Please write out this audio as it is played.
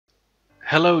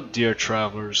Hello dear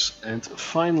travelers, and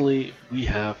finally we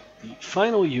have the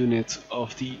final unit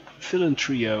of the villain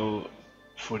trio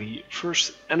for the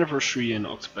first anniversary in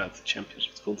Octopath Champions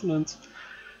of the Continent,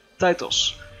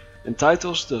 Tytos. And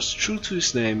Tytos does true to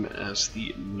his name as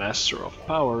the Master of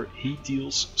Power. He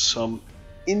deals some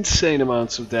insane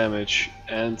amounts of damage,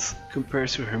 and compared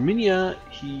to Herminia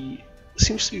he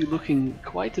seems to be looking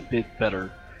quite a bit better.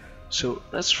 So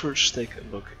let's first take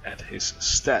a look at his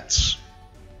stats.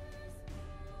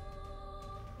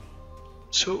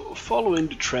 So following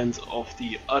the trend of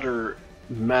the other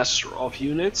Master of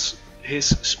units, his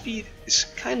speed is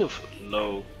kind of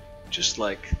low, just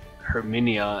like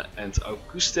Herminia and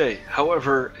Auguste.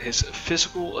 However, his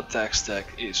physical attack stack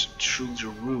is through the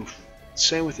roof.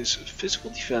 Same with his physical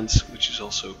defense, which is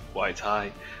also quite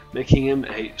high, making him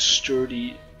a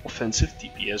sturdy offensive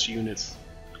DPS unit.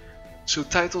 So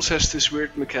Tytos has this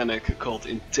weird mechanic called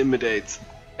Intimidate.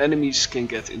 Enemies can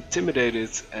get intimidated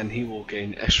and he will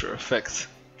gain extra effect.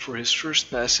 For his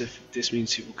first passive, this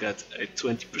means he will get a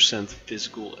 20%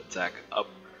 physical attack up.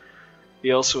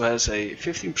 He also has a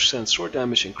 15% sword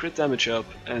damage and crit damage up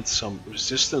and some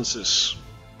resistances.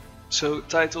 So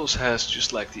Tytos has,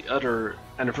 just like the other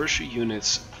anniversary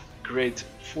units, great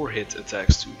 4-hit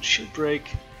attacks to shield break,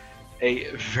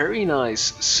 a very nice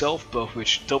self buff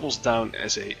which doubles down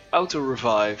as a auto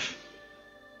revive,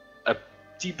 a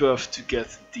debuff to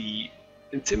get the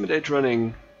intimidate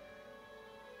running,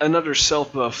 another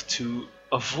self buff to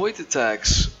avoid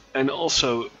attacks, and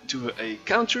also do a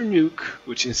counter nuke,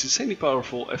 which is insanely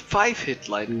powerful, a 5-hit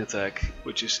lightning attack,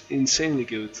 which is insanely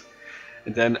good,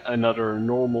 and then another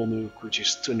normal nuke, which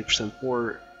is 20%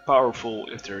 more powerful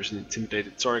if there is an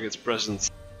intimidated target present.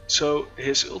 So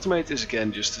his ultimate is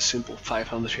again just a simple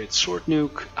 500 hit sword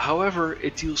nuke, however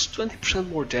it deals 20%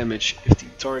 more damage if the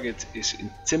target is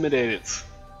intimidated.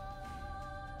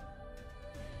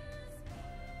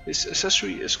 His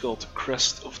accessory is called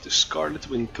Crest of the Scarlet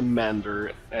Wing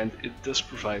Commander, and it does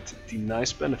provide the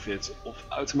nice benefit of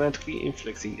automatically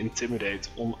inflicting Intimidate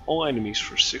on all enemies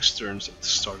for 6 turns at the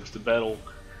start of the battle,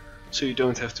 so you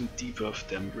don't have to debuff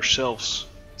them yourselves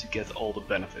to get all the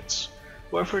benefits.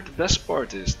 However, the best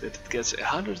part is that it gets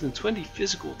 120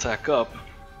 physical attack up,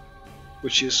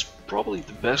 which is probably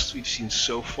the best we've seen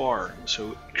so far,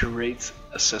 so great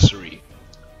accessory.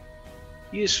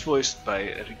 He is voiced by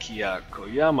Rikiya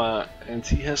Koyama, and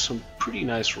he has some pretty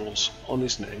nice roles on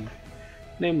his name,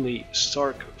 namely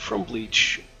Stark from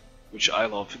Bleach, which I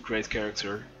love, a great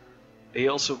character. He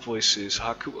also voices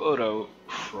Haku Oro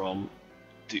from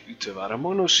the Utawara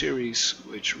Mono series,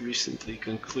 which recently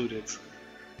concluded.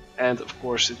 And of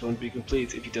course it won't be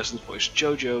complete if he doesn't voice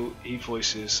JoJo. He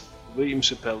voices William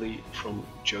Sapelli from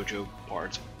JoJo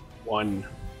Part 1.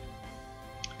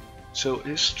 So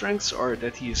his strengths are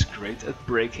that he is great at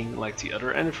breaking like the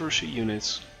other anniversary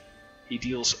units. He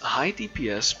deals high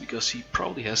DPS because he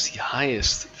probably has the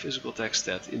highest physical attack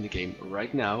stat in the game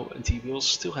right now, and he will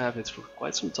still have it for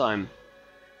quite some time.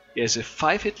 He has a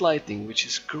 5-hit lightning, which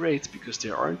is great because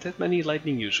there aren't that many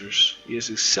lightning users. He has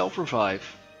a self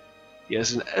revive. He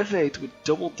has an F8 with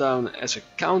double down as a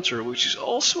counter, which is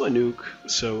also a nuke,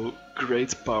 so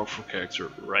great powerful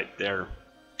character right there.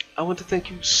 I want to thank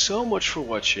you so much for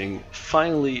watching.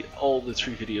 Finally all the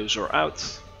 3 videos are out,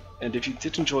 and if you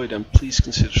did enjoy them, please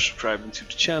consider subscribing to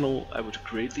the channel, I would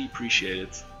greatly appreciate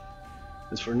it.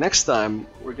 And for next time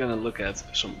we're gonna look at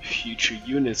some future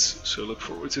units, so look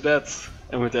forward to that.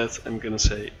 And with that I'm gonna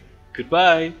say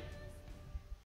goodbye!